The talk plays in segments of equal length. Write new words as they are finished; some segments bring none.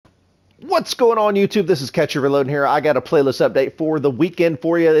What's going on, YouTube? This is Catcher Reloading here. I got a playlist update for the weekend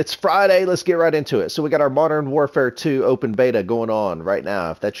for you. It's Friday. Let's get right into it. So we got our Modern Warfare 2 open beta going on right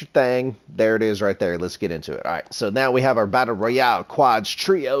now. If that's your thing, there it is right there. Let's get into it. All right, so now we have our Battle Royale quads,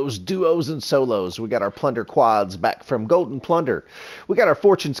 trios, duos, and solos. We got our Plunder quads back from Golden Plunder. We got our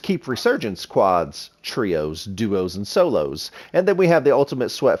Fortune's Keep Resurgence quads, trios, duos, and solos. And then we have the Ultimate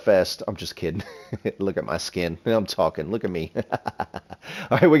Sweatfest. I'm just kidding. Look at my skin. I'm talking. Look at me.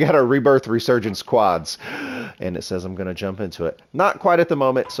 All right, we got our Rebirth Resurgence quads, and it says I'm going to jump into it. Not quite at the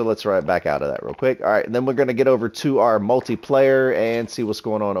moment, so let's right back out of that real quick. All right, and then we're going to get over to our multiplayer and see what's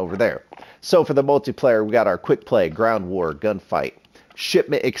going on over there. So for the multiplayer, we got our Quick Play, Ground War, Gunfight,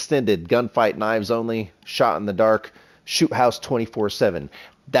 Shipment Extended, Gunfight Knives Only, Shot in the Dark, Shoot House 24/7.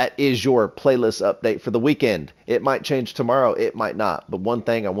 That is your playlist update for the weekend. It might change tomorrow, it might not, but one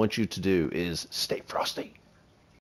thing I want you to do is stay frosty.